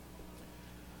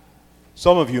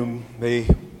Some of you may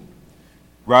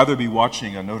rather be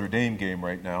watching a Notre Dame game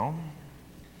right now,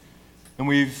 and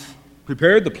we've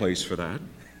prepared the place for that.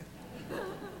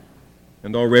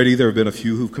 And already there have been a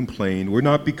few who've complained, we're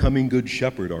not becoming Good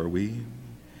Shepherd, are we?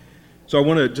 So I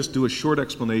want to just do a short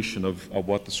explanation of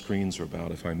what the screens are about,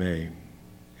 if I may. You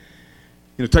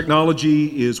know,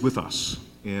 technology is with us,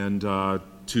 and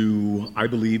to, I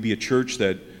believe, be a church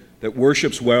that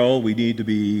worships well, we need to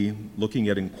be looking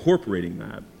at incorporating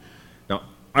that. Now,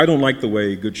 I don't like the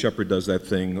way Good Shepherd does that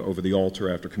thing over the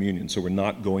altar after communion, so we're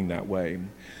not going that way.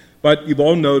 But you've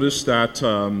all noticed that,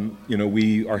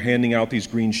 we are handing out these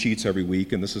green sheets every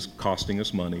week, and this is costing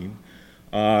us money.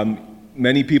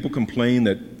 Many people complain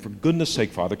that, for goodness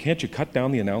sake, Father, can't you cut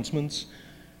down the announcements?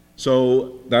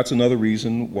 So that's another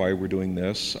reason why we're doing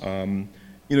this.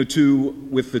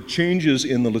 With the changes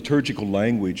in the liturgical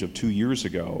language of 2 years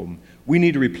ago, we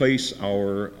need to replace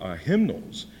our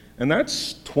hymnals, and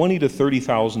that's $20,000 to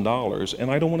 $30,000, and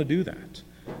I don't want to do that.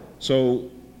 So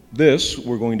this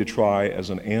we're going to try as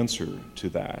an answer to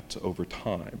that over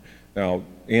time. Now,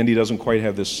 Andy doesn't quite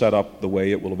have this set up the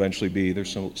way it will eventually be. There's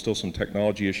still some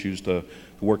technology issues to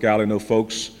work out. I know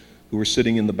folks who were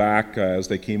sitting in the back as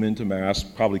they came into Mass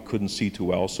probably couldn't see too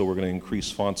well, so we're going to increase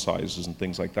font sizes and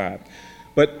things like that.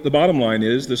 But the bottom line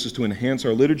is this is to enhance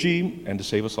our liturgy and to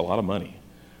save us a lot of money.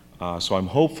 So I'm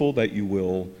hopeful that you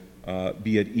will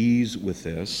be at ease with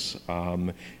this.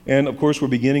 And of course, we're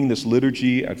beginning this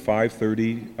liturgy at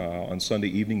 5:30 on Sunday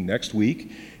evening next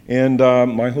week. And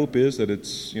my hope is that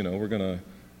we're going to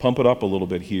pump it up a little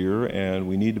bit here, and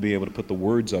we need to be able to put the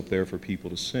words up there for people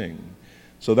to sing.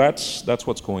 So that's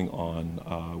what's going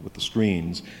on with the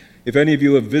screens. If any of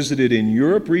you have visited in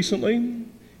Europe recently,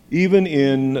 even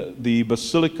in the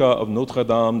Basilica of Notre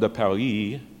Dame de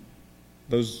Paris,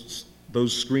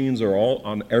 those screens are all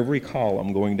on every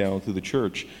column going down through the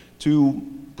church to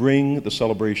bring the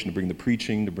celebration, to bring the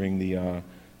preaching, to bring the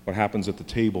what happens at the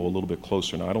table a little bit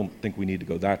closer. Now, I don't think we need to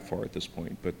go that far at this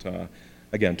point, but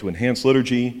again, to enhance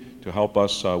liturgy, to help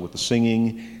us with the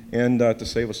singing, and to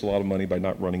save us a lot of money by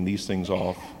not running these things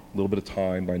off, a little bit of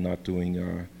time by not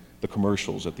doing the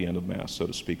commercials at the end of Mass, so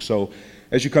to speak. So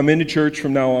as you come into church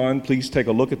from now on, please take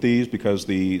a look at these because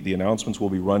the announcements will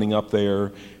be running up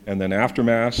there. And then after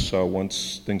Mass,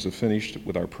 once things have finished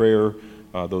with our prayer,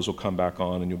 those will come back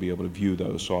on and you'll be able to view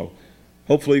those. So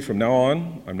hopefully from now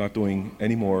on, I'm not doing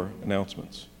any more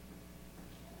announcements.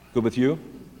 Good with you?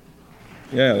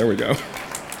 Yeah, there we go.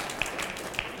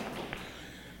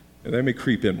 And they may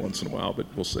creep in once in a while, but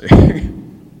we'll see.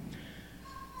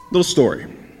 Little story.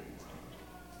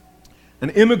 An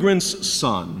immigrant's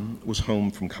son was home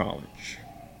from college.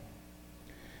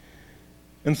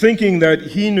 And thinking that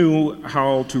he knew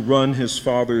how to run his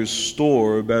father's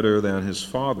store better than his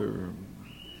father,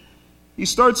 he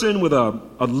starts in with a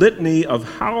litany of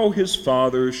how his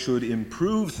father should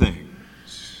improve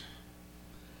things.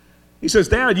 He says,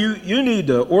 Dad, you need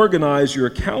to organize your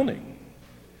accounting.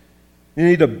 You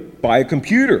need to buy a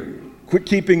computer. Quit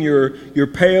keeping your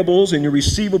payables and your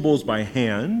receivables by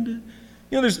hand.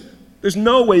 There's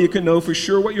no way you can know for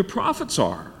sure what your profits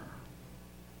are.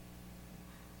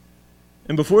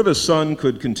 And before the son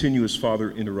could continue, his father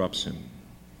interrupts him.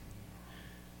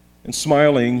 And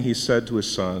smiling, he said to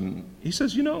his son,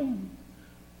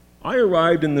 I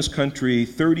arrived in this country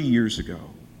 30 years ago,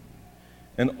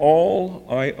 and all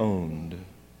I owned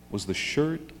was the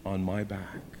shirt on my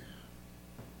back.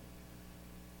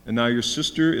 And now your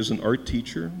sister is an art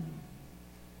teacher,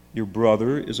 your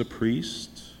brother is a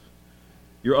priest,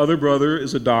 your other brother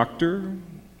is a doctor,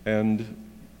 and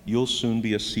you'll soon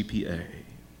be a CPA.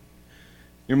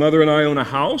 Your mother and I own a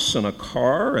house and a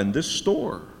car and this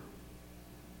store.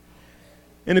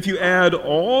 And if you add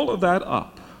all of that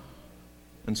up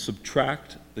and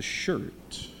subtract the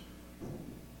shirt,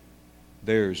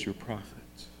 there's your profit.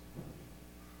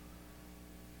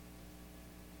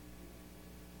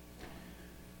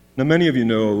 Now, many of you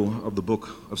know of the book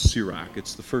of Sirach.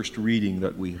 It's the first reading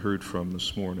that we heard from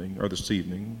this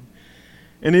evening.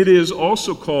 And it is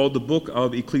also called the book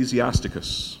of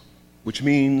Ecclesiasticus, which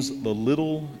means the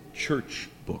little church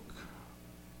book.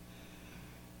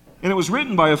 And it was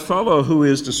written by a fellow who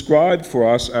is described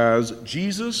for us as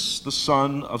Jesus, the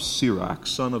son of Sirach,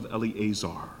 son of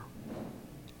Eleazar.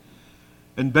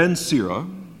 And Ben Sira,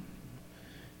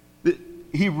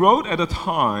 he wrote at a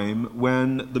time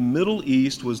when the Middle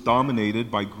East was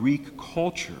dominated by Greek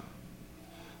culture.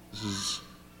 This is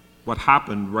what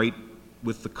happened right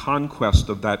with the conquest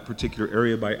of that particular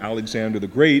area by Alexander the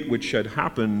Great, which had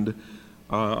happened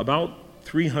about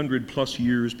 300 plus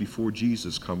years before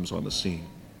Jesus comes on the scene.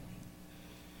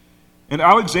 And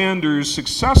Alexander's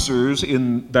successors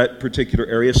in that particular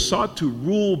area sought to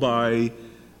rule by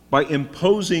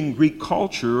imposing Greek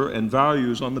culture and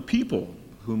values on the people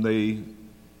whom they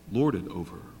lorded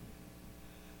over.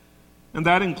 And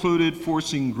that included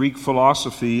forcing Greek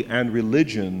philosophy and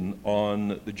religion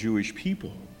on the Jewish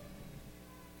people.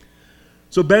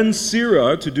 So Ben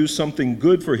Sira, to do something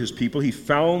good for his people, he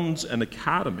founds an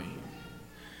academy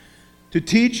to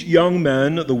teach young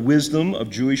men the wisdom of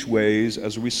Jewish ways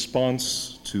as a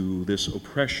response to this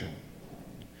oppression.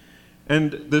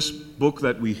 And this book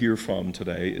that we hear from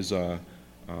today is a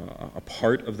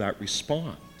part of that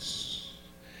response.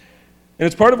 And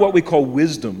it's part of what we call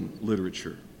wisdom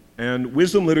literature. And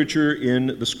wisdom literature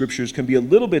in the scriptures can be a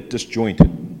little bit disjointed.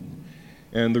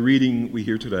 And the reading we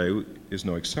hear today is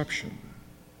no exception.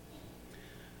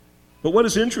 But what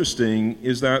is interesting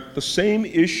is that the same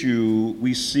issue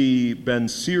we see Ben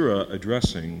Sira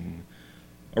addressing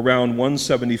around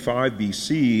 175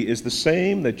 BC is the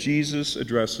same that Jesus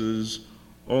addresses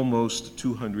almost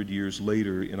 200 years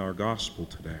later in our gospel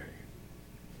today.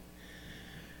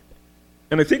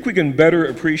 And I think we can better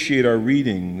appreciate our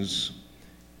readings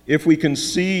if we can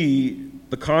see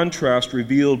the contrast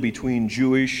revealed between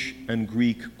Jewish and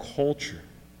Greek cultures.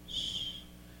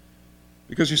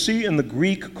 Because you see, in the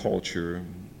Greek culture,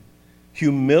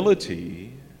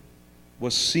 humility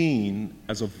was seen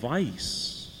as a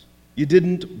vice. You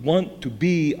didn't want to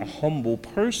be a humble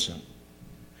person.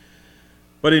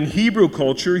 But in Hebrew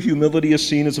culture, humility is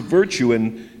seen as a virtue,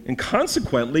 and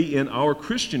consequently in our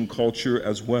Christian culture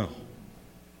as well.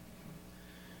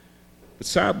 But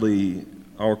sadly,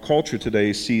 our culture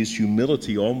today sees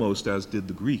humility almost as did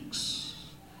the Greeks.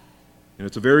 And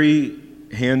it's a very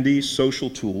handy social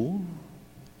tool.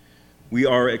 We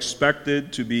are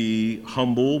expected to be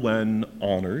humble when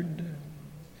honored.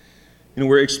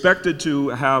 We're expected to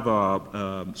have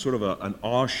a sort of an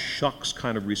aw shucks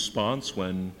kind of response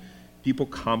when people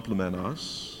compliment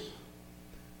us.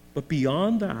 But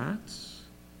beyond that,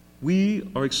 we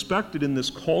are expected in this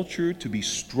culture to be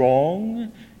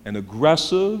strong and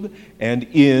aggressive and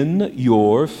in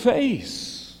your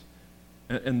face.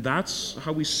 And that's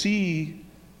how we see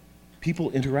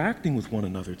people interacting with one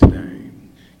another today.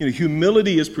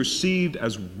 Humility is perceived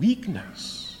as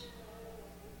weakness.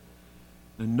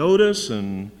 And notice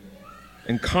and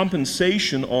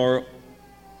compensation are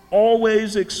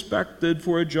always expected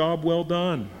for a job well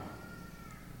done.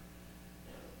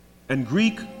 And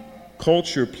Greek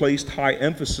culture placed high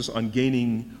emphasis on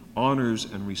gaining honors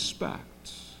and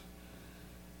respect.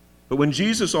 But when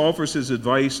Jesus offers his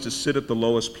advice to sit at the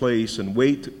lowest place and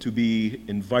wait to be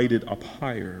invited up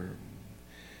higher,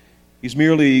 he's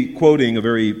merely quoting a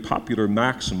very popular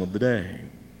maxim of the day.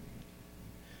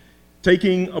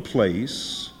 Taking a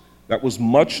place that was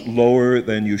much lower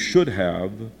than you should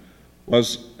have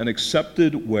was an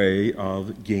accepted way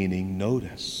of gaining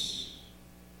notice.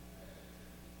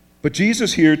 But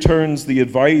Jesus here turns the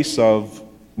advice of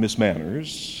Miss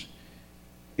Manners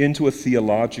into a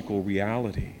theological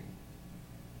reality.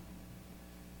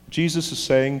 Jesus is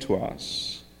saying to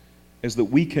us is that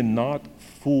we cannot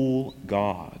fool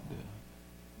God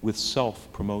with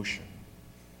self-promotion.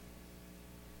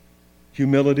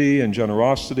 Humility and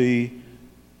generosity,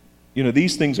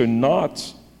 these things are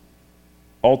not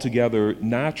altogether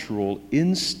natural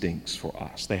instincts for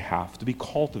us. They have to be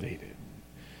cultivated.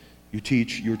 You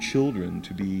teach your children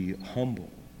to be humble.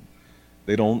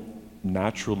 They don't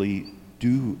naturally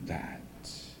do that.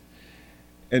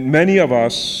 And many of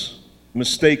us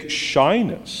mistake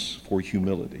shyness for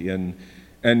humility,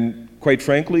 and quite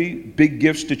frankly, big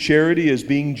gifts to charity as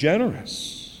being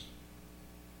generous.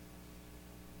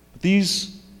 But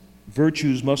these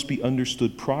virtues must be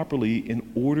understood properly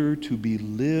in order to be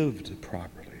lived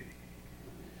properly.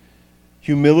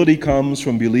 Humility comes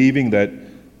from believing that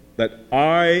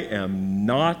I am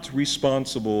not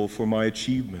responsible for my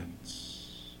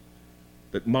achievements,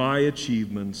 that my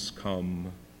achievements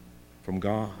come from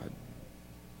God.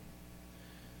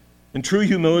 And true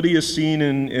humility is seen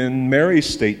in Mary's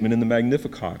statement in the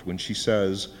Magnificat when she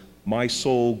says, "My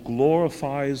soul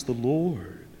glorifies the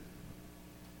Lord."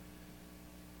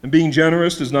 And being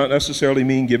generous does not necessarily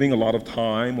mean giving a lot of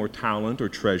time or talent or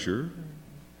treasure.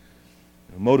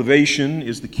 Motivation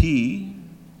is the key.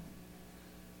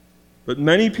 But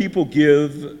many people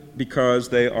give because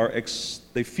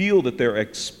they feel that they're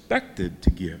expected to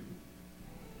give.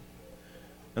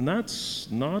 And that's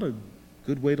not a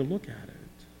good way to look at it.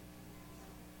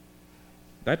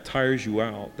 That tires you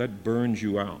out. That burns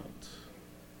you out.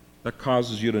 That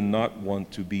causes you to not want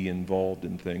to be involved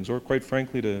in things, or quite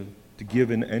frankly, to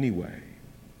give in any way.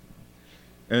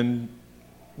 And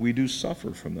we do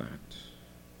suffer from that.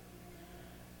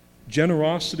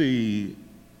 Generosity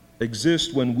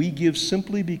exists when we give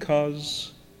simply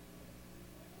because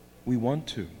we want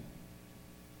to.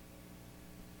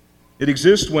 It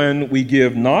exists when we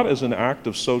give not as an act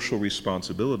of social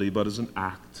responsibility, but as an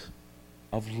act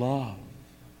of love.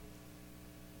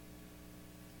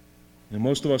 And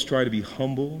most of us try to be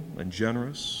humble and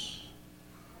generous,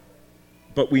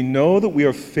 but we know that we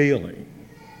are failing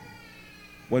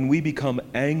when we become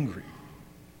angry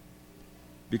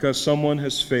because someone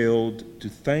has failed to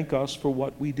thank us for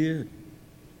what we did.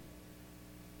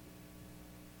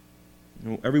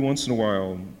 Every once in a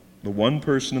while, the one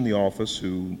person in the office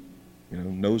who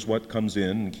knows what comes in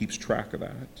and keeps track of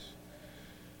that,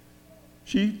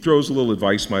 she throws a little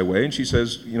advice my way, and she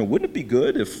says, wouldn't it be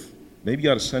good if maybe you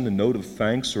ought to send a note of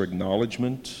thanks or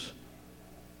acknowledgement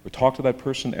or talk to that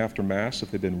person after Mass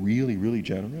if they've been really, really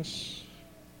generous?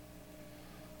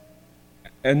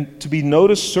 And to be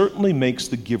noticed certainly makes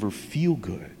the giver feel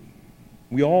good.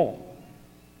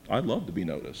 I'd love to be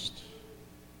noticed.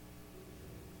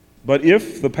 But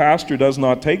if the pastor does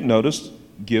not take notice,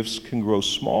 gifts can grow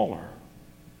smaller.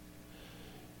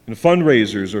 And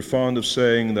fundraisers are fond of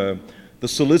saying the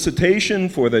solicitation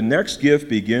for the next gift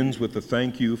begins with the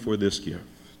thank you for this gift.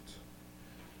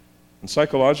 And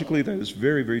psychologically, that is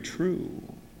very, very true.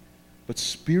 But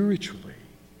spiritually,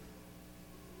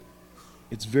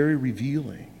 it's very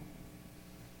revealing.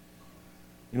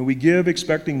 We give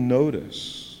expecting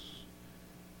notice,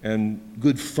 and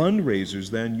good fundraisers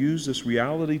then use this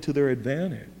reality to their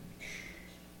advantage.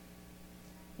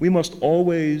 We must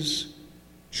always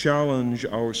challenge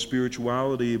our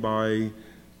spirituality by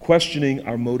questioning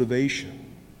our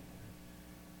motivation,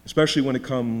 especially when it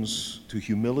comes to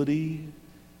humility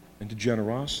and to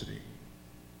generosity.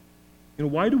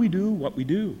 Why do we do what we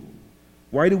do?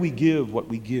 Why do we give what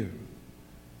we give?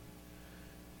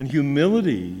 And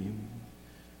humility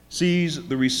sees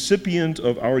the recipient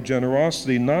of our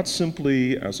generosity not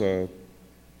simply as a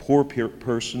poor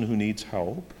person who needs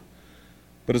help,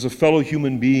 but as a fellow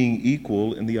human being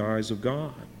equal in the eyes of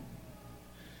God.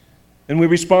 And we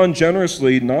respond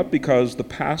generously not because the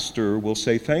pastor will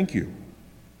say thank you.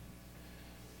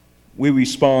 We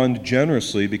respond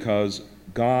generously because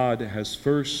God has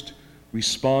first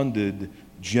responded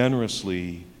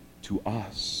generously to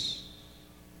us.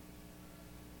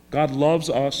 God loves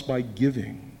us by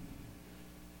giving.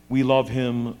 We love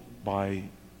Him by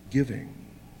giving.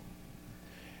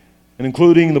 And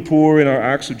including the poor in our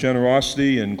acts of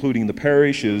generosity, and including the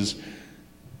parish, is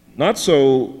not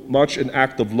so much an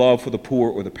act of love for the poor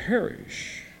or the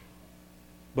parish,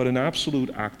 but an absolute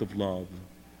act of love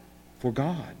for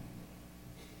God.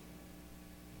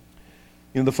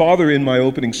 The father in my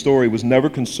opening story was never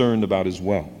concerned about his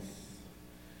wealth.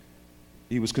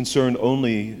 He was concerned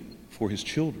only for his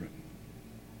children.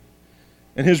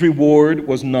 And his reward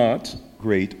was not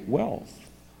great wealth.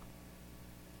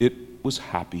 It was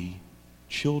happy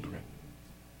children.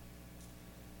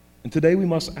 And today we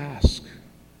must ask,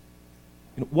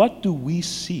 what do we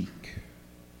seek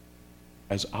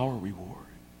as our reward?